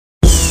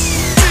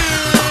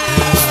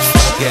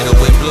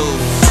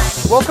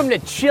Welcome to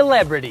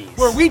Chill-Ebrities,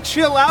 where we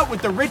chill out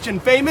with the rich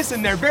and famous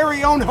in their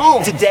very own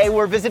home. Today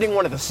we're visiting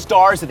one of the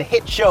stars of the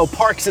hit show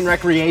Parks and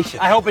Recreation.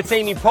 I hope it's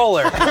Amy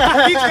Poehler.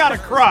 He's got a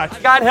crush.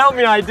 God help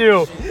me, I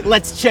do.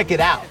 Let's check it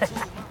out. I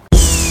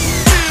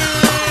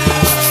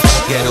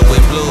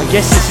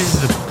guess this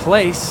is the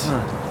place.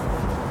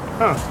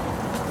 Huh.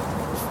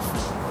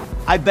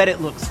 I bet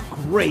it looks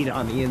great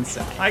on the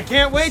inside. I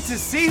can't wait to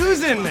see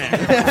who's in there.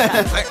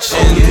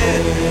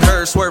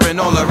 Her swerving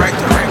on the right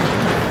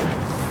direction.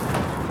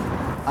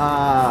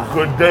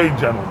 Good day,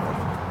 gentlemen.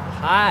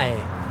 Hi.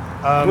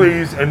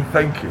 Please and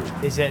thank you.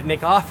 Is it Nick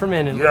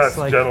Offerman? It Yes, looks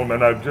like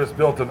gentlemen, I've just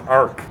built an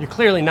ark. You're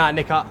clearly not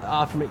Nick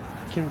Offerman.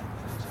 Can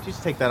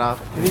Just take that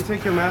off. Can you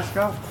take your mask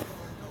off?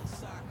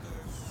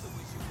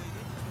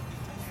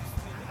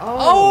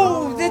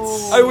 Oh,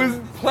 that's... I was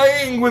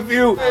playing with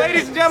you.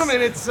 Ladies and gentlemen,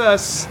 it's a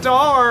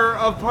star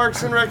of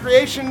Parks and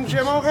Recreation,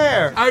 Jim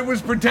O'Hare. I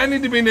was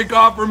pretending to be Nick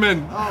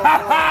Offerman.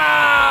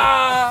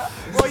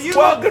 Well, you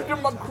Welcome to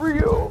my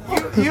crew.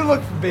 you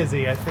look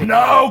busy, I think.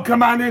 No,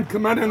 come on in. I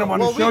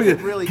want to show you.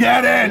 Really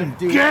Get in.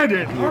 Get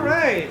in. All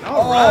right,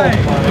 all right.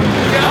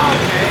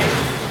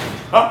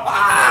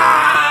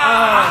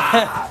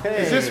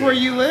 Is this where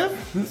you live?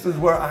 This is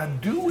where I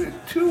do it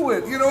to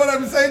it. You know what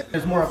I'm saying?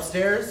 There's more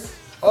upstairs.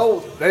 Oh,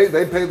 they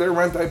pay their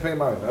rent, I pay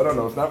mine. I don't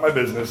know. It's not my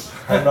business.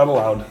 I'm not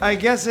allowed. I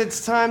guess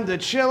it's time to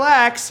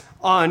chillax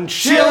on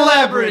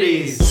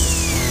Chill-Ebrities.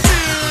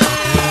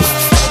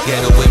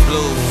 Getaway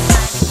blues.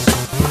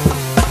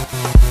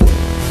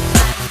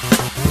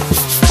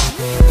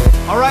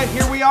 All right,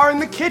 here we are in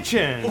the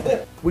kitchen.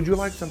 Would you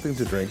like something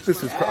to drink?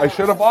 I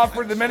should have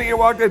offered the minute you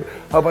walked in.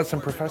 How about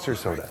some Professor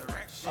soda?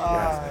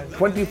 Yes.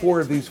 24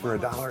 of these for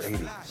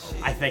 $1.80.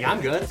 I think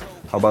I'm good.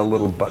 How about a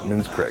little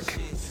Buttman's Crick?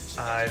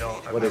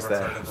 What is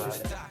that?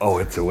 Oh,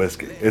 it's a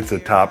whiskey. It's a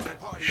top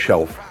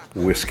shelf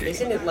whiskey.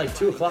 Isn't it like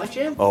 2 o'clock,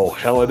 Jim? Oh,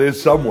 hell, it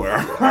is somewhere.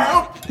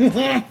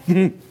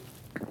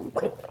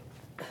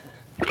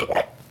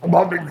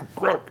 Buttman's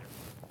Crick.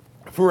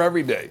 For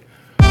every day.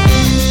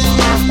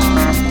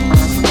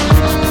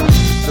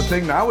 The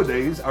thing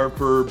nowadays are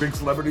for big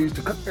celebrities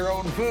to cook their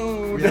own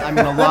food. I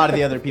mean, a lot of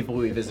the other people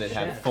we visit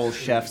have full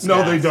chefs.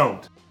 No, they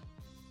don't.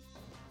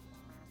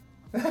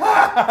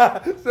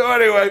 So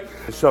anyway,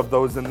 I shove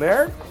those in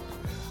there.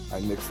 I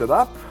mix it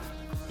up.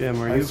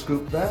 Jim, I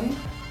scoop them.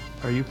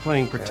 are you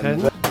playing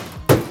pretend? Let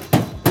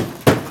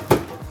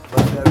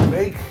that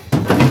bake.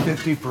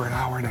 50 for an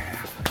hour and a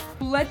half.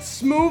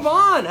 Let's move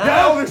on, huh?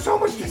 No, there's so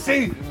much to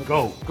see.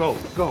 Go, go,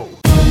 go.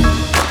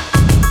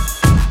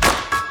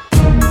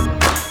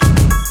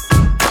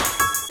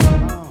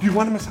 Do you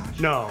want a massage?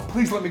 No.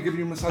 Please let me give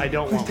you a massage. I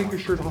don't Please want take one.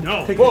 your shirt off.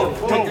 No. Take Whoa, your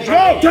shirt whoa, off. Take your shirt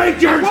off.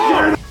 Take your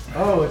shirt off.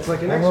 Oh, it's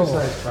like an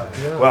exercise cup.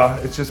 Yeah. Well,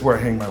 it's just where I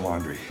hang my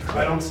laundry.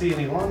 I don't see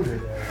any laundry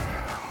there.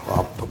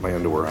 I'll put my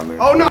underwear on there.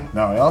 Oh, no.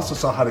 Now, I also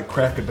saw how to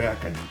crack it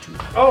back on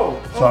YouTube.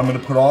 Oh. So I'm going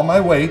to put all my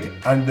weight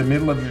on the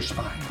middle of your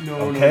spine. No,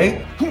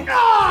 okay? Okay.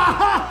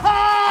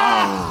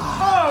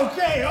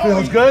 Oh,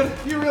 Feels good?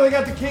 You really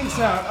got the kinks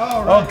out.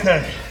 All right.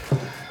 Okay.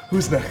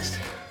 Who's next?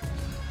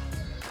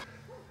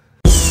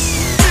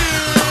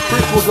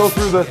 First, we'll go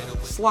through the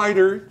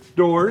slider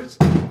doors.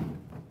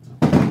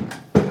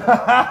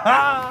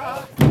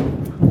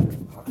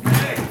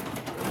 Okay.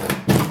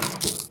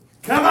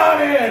 Come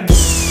on in!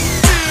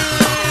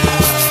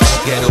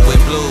 Getaway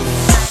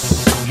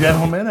blues.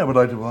 Gentlemen, I would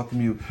like to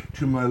welcome you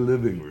to my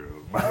living room.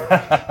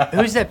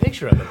 Who's that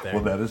picture of up there?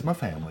 Well, that is my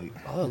family.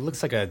 Oh, it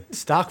looks like a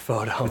stock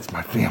photo. It's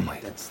my family.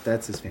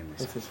 That's his family.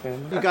 That's his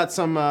family. You got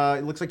some.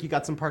 It looks like you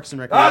got some Parks and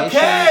Recreation.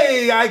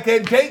 Okay, I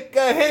can take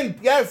a hint.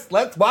 Yes,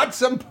 let's watch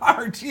some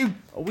parts.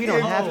 We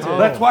don't have to.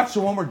 Let's watch the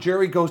one where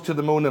Jerry goes to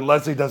the moon and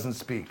Leslie doesn't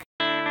speak.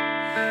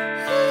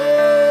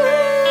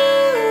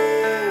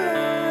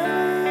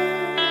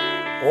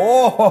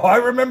 Oh, I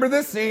remember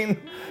this scene.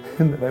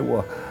 And then I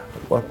walk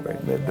right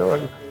in that door.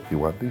 You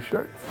want these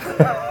shirts?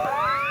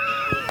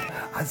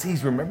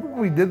 Aziz, remember when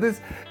we did this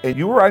and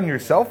you were on your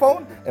cell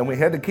phone and we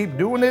had to keep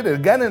doing it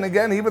again and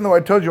again, even though I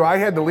told you I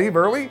had to leave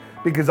early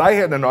because I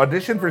had an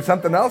audition for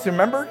something else,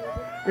 remember?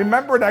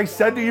 Remember and I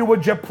said to you,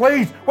 would you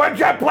please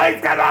get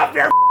off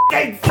your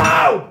f***ing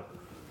phone?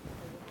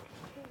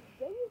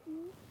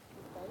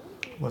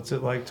 What's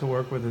it like to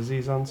work with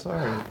Aziz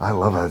Ansari? I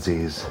love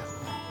Aziz.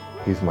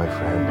 He's my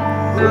friend.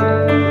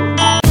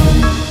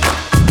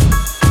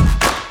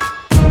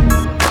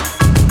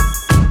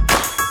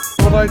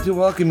 I'd like to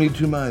welcome you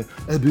to my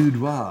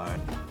boudoir.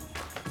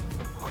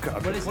 Oh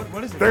God!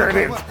 What is it? There it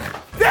is!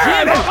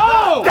 There it is!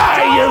 Oh!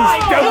 Die, you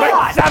stupid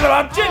son of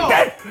a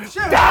bitch!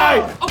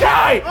 Die!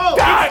 Die!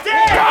 Die!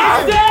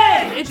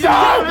 It's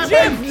dead!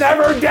 It's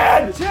never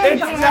dead! It's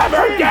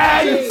never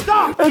dead!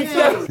 Stop!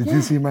 Did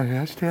you see my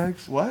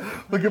hashtags? What?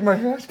 Look at my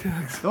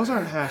hashtags. Those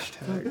aren't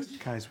hashtags.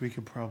 Guys, we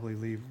could probably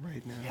leave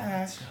right now.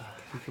 Yes.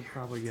 We could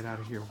probably get out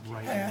of here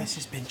right now. This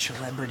has been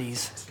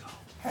Chill-Ebrities.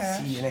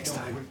 See you next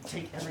time.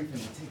 Take everything.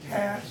 Take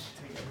everything.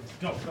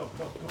 Go.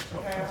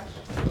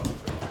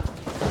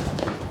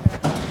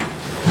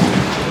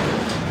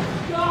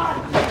 God!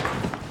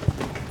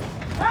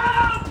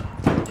 Help!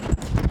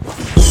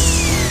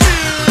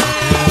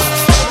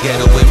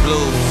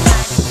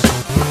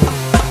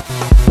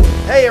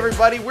 Hey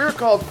everybody, we're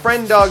called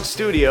Friend Dog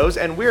Studios,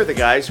 and we're the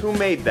guys who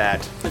made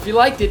that. If you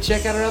liked it,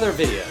 check out our other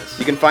videos.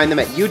 You can find them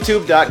at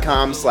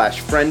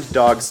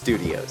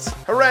youtube.com/frienddogstudios.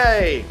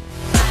 Hooray!